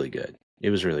was really good.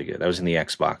 That was in the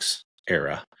Xbox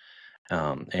era.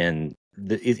 And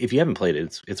if you haven't played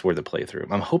it, it's worth a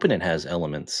playthrough. I'm hoping it has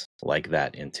elements like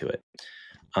that into it.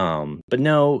 But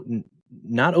no,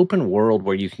 not open world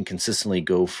where you can consistently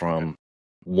go from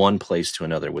one place to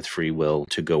another with free will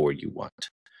to go where you want.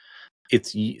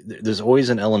 There's always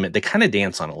an element. They kind of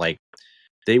dance on it. Like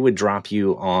they would drop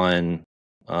you on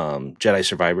Jedi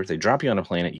Survivor. They drop you on a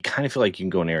planet. You kind of feel like you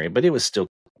can go in an area, but it was still.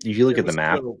 If you look at the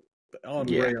map, on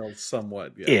rails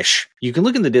somewhat, ish. You can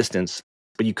look in the distance,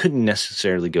 but you couldn't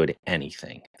necessarily go to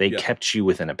anything. They kept you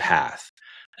within a path,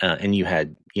 and you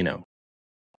had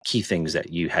key things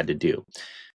that you had to do.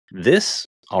 This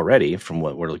already, from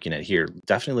what we're looking at here,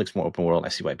 definitely looks more open world. I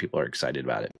see why people are excited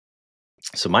about it.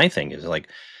 So my thing is, like,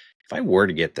 if I were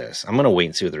to get this, I'm going to wait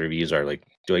and see what the reviews are. Like,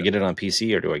 do I get it on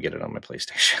PC or do I get it on my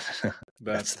PlayStation?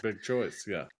 That's a big choice,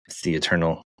 yeah. It's the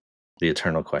eternal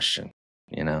question,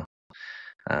 I'm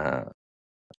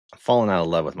falling out of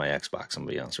love with my Xbox, I'm going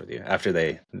to be honest with you. After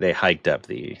they hiked up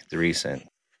the recent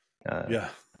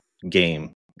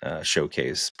game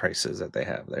showcase prices that they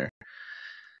have there.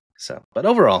 So, but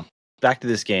overall, back to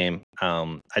this game.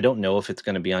 I don't know if it's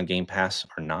going to be on Game Pass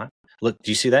or not. Look,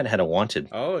 do you see that? It had a wanted.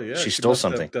 Oh, yeah. She stole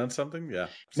something. Done something? Yeah.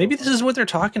 Maybe this is what they're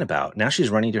talking about. Now she's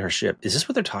running to her ship. Is this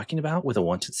what they're talking about with a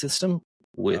wanted system?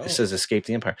 It says escape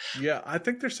the Empire. Yeah, I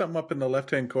think there's something up in the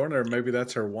left-hand corner. Maybe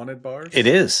that's her wanted bars. It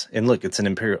is. And look, it's an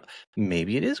Imperial.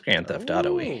 Maybe it is Grand Theft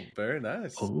Auto-y. Very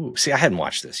nice. Oh, see, I hadn't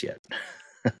watched this yet.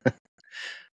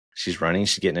 She's running.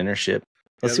 She's getting in her ship.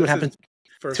 Let's see what happens.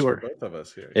 First to her. For both of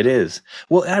us here. It is.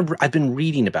 Well, I've been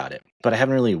reading about it, but I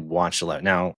haven't really watched a lot.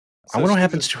 Now, I wonder what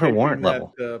happens to her warrant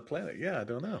level. Planet. Yeah, I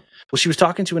don't know. Well, she was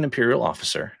talking to an Imperial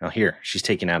officer. Now here, she's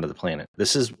taken out of the planet.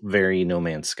 This is very No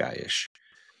Man's Sky-ish.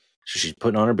 So she's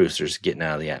putting on her boosters, getting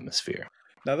out of the atmosphere.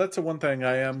 Now, that's the one thing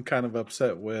I am kind of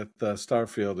upset with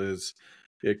Starfield is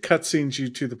it cutscenes you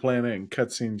to the planet and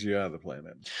cutscenes you out of the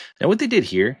planet. Now, what they did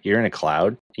here, you're in a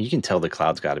cloud. You can tell the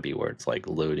cloud's got to be where it's like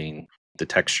loading the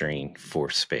texturing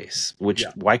for space, which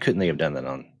why couldn't they have done that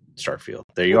on Starfield?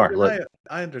 There you are. Look.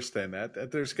 I understand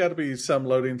that. There's got to be some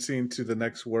loading scene to the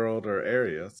next world or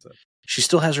area. So. She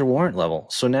still has her warrant level.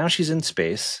 So now she's in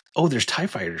space. Oh, there's TIE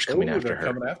fighters coming after her.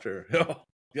 Coming after her. Oh,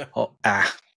 yeah. Oh,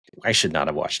 I should not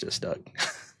have watched this, Doug.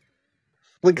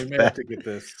 Look we at may that. Have to get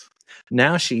this.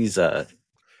 Now she's her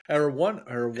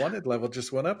wanted level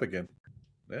just went up again.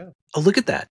 Yeah. Oh, look at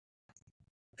that.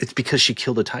 It's because she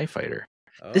killed a TIE fighter.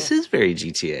 Oh. This is very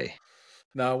GTA.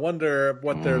 Now I wonder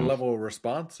what their level of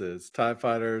response is. TIE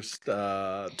fighters,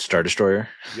 Star Destroyer.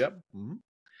 Yep. Mm-hmm.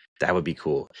 That would be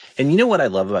cool. And you know what I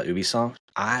love about Ubisoft?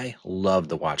 I love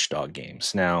the Watch Dogs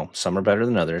games. Now, some are better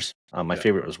than others. My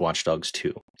favorite was Watch Dogs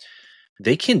 2.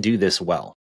 They can do this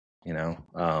well,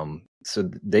 so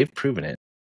they've proven it.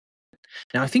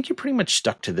 Now, I think you're pretty much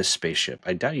stuck to this spaceship.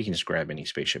 I doubt you can just grab any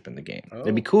spaceship in the game. Oh.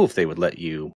 It'd be cool if they would let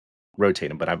you rotate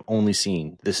them, but I've only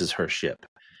seen this is her ship.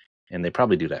 And they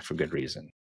probably do that for good reason.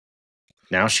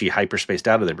 Now she hyperspaced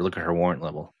out of there, but look at her warrant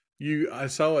level. I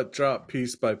saw it drop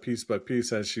piece by piece by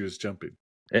piece as she was jumping.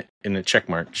 In a check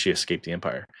mark, she escaped the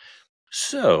Empire.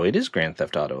 So it is Grand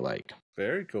Theft Auto-like.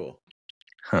 Very cool.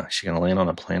 Huh, she going to land on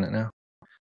a planet now?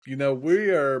 You know,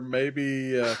 we are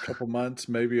maybe a couple months,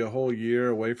 maybe a whole year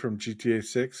away from GTA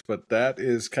 6, but that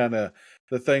is kind of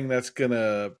the thing that's going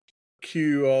to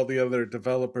cue all the other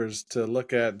developers to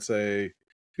look at and say,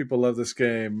 people love this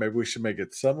game, maybe we should make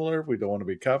it similar. We don't want to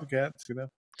be copycats, you know?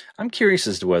 I'm curious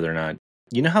as to whether or not,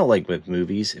 you know how like with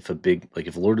movies, if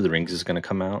Lord of the Rings is going to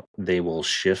come out, they will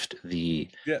shift the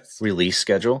release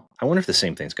schedule. I wonder if the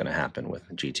same thing's going to happen with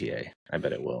GTA. I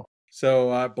bet it will.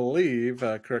 So I believe,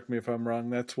 correct me if I'm wrong,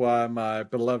 that's why my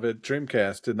beloved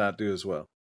Dreamcast did not do as well.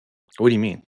 What do you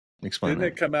mean? Explain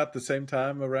Didn't it come out the same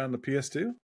time around the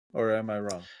PS2? Or am I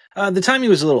wrong? The timing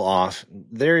was a little off.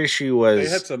 Their issue was they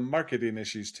had some marketing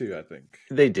issues too, I think.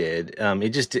 They did.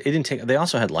 It didn't take. They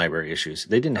also had library issues.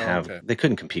 They didn't have. Okay. They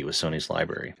couldn't compete with Sony's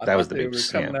library. That was the big. They were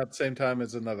coming out at the same time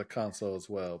as another console as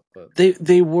well. But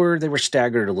they were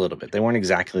staggered a little bit. They weren't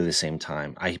exactly the same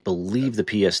time. I believe the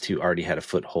PS2 already had a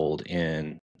foothold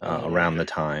in around the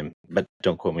time, but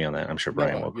don't quote me on that. I'm sure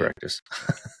Brian will correct us.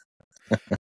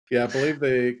 Yeah, I believe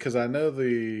because I know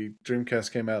the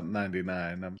Dreamcast came out in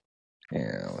 '99.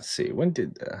 Yeah, let's see. When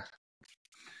did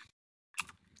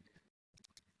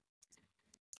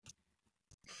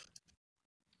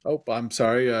Oh, I'm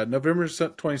sorry. November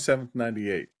 27th,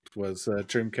 98 was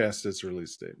Dreamcast's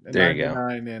release date. And there you go.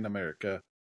 99 in America.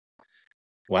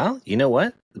 Well, you know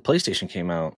what? The PlayStation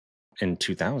came out in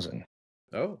 2000.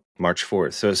 Oh. March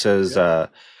 4th. So it says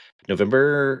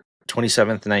November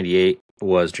 27th, 98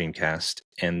 was Dreamcast,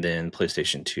 and then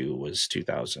PlayStation 2 was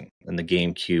 2000, and the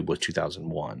GameCube was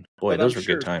 2001. Boy, those were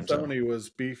good times. Sony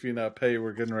was beefing up, hey,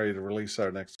 we're getting ready to release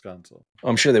our next console.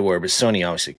 I'm sure they were, but Sony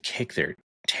obviously kicked their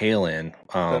tail in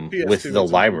with the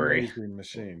library.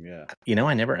 Machine, yeah. You know,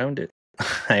 I never owned it.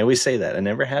 I always say that. I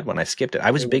never had one. I skipped it.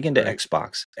 I was big into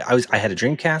Xbox. I had a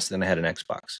Dreamcast, then I had an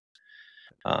Xbox.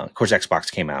 Of course,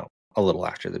 Xbox came out a little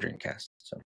after the Dreamcast.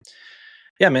 So,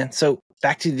 yeah, man. So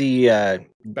back to the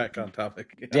back on topic.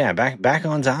 Yeah, back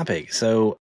on topic.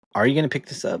 So, are you going to pick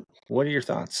this up? What are your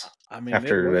thoughts? I mean,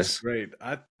 after this, great.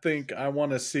 I think I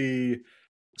want to see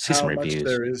how some much reviews.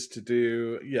 There is to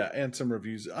do. Yeah, and some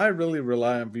reviews. I really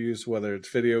rely on views, whether it's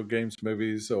video games,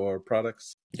 movies, or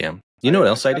products. Yeah. You know what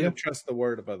else I do? Trust the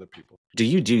word of other people. Do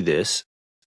you do this?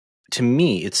 To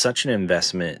me, it's such an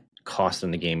investment cost in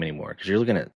the game anymore because you're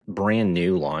looking at brand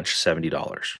new launch $70.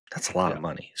 That's a lot of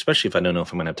money, especially if I don't know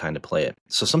if I'm gonna have time to play it.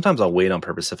 So sometimes I'll wait on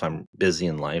purpose if I'm busy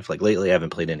in life. Like lately, I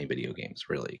haven't played any video games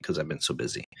really because I've been so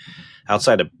busy.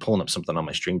 Outside of pulling up something on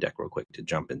my Stream Deck real quick to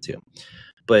jump into.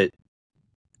 But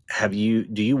do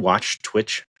you watch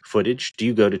Twitch footage? Do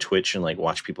you go to Twitch and like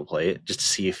watch people play it just to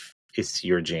see if it's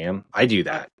your jam? I do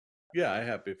that. Yeah, I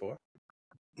have before.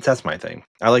 That's my thing.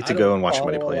 I like to go and watch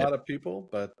somebody play it. A lot of people,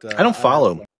 but I don't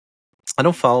follow. I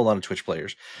don't follow a lot of Twitch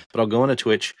players, but I'll go into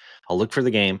Twitch, I'll look for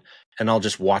the game, and I'll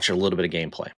just watch a little bit of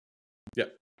gameplay.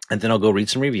 Yep. And then I'll go read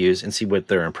some reviews and see what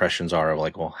their impressions are of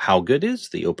like, well, how good is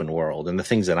the open world and the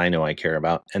things that I know I care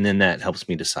about. And then that helps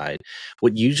me decide.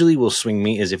 What usually will swing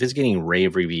me is if it's getting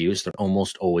rave reviews, they're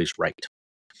almost always right.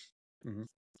 Mm-hmm.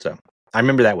 So I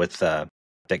remember that with that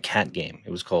cat game.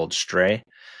 It was called Stray.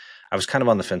 I was kind of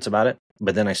on the fence about it,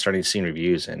 but then I started seeing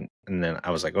reviews and then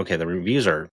I was like, okay, the reviews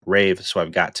are rave, so I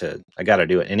got to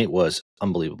do it. And it was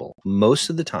unbelievable. Most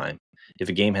of the time, if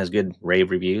a game has good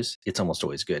rave reviews, it's almost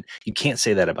always good. You can't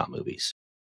say that about movies.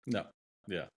 No.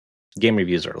 Yeah. Game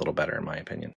reviews are a little better in my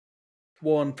opinion.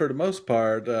 Well, and for the most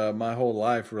part, my whole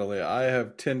life, really, I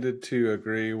have tended to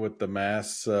agree with the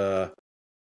mass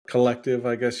collective,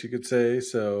 I guess you could say.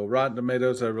 So Rotten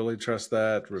Tomatoes, I really trust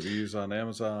that. Reviews on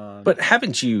Amazon. But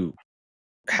haven't you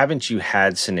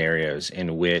had scenarios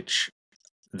in which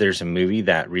there's a movie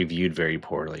that reviewed very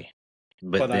poorly,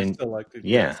 but then I still liked it?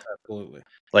 Yeah, yes, absolutely.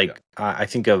 Like I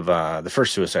think of the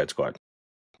first Suicide Squad.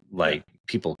 Like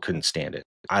people couldn't stand it.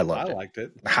 I liked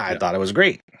it. I thought it was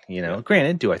great. You know,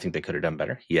 granted, do I think they could have done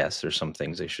better? Yes, there's some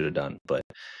things they should have done. But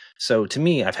so to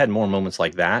me, I've had more moments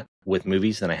like that with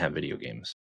movies than I have video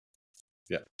games.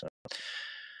 Yeah. So,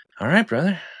 all right,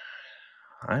 brother.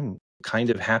 I'm kind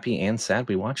of happy and sad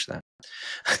we watched that.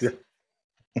 Yeah.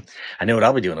 I know what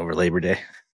I'll be doing over Labor Day.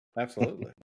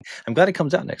 Absolutely. I'm glad it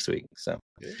comes out next week. So,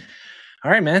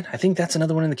 all right, man. I think that's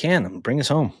another one in the can. Bring us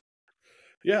home.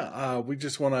 Yeah, we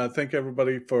just want to thank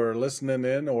everybody for listening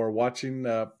in or watching.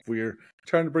 We're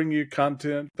trying to bring you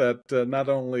content that not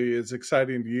only is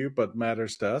exciting to you, but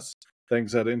matters to us,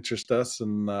 things that interest us.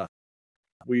 And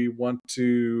we want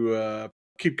to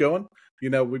keep going.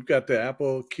 We've got the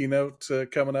Apple keynote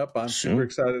coming up. I'm super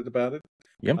excited about it.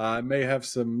 Yep. I may have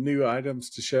some new items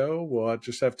to show. We'll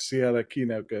just have to see how that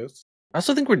keynote goes. I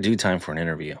also think we're due time for an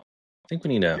interview. I think we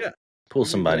need to pull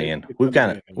somebody in. We've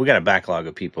got a backlog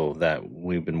of people that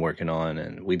we've been working on,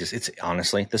 and it's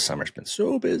honestly, this summer's been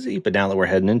so busy. But now that we're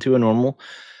heading into a normal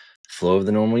flow of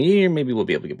the normal year, maybe we'll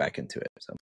be able to get back into it.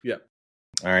 So yeah.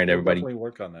 All right, everybody. Definitely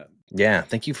work on that. Yeah.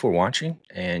 Thank you for watching,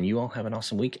 and you all have an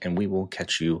awesome week, and we will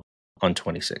catch you on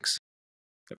 26.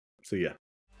 Yep. See ya.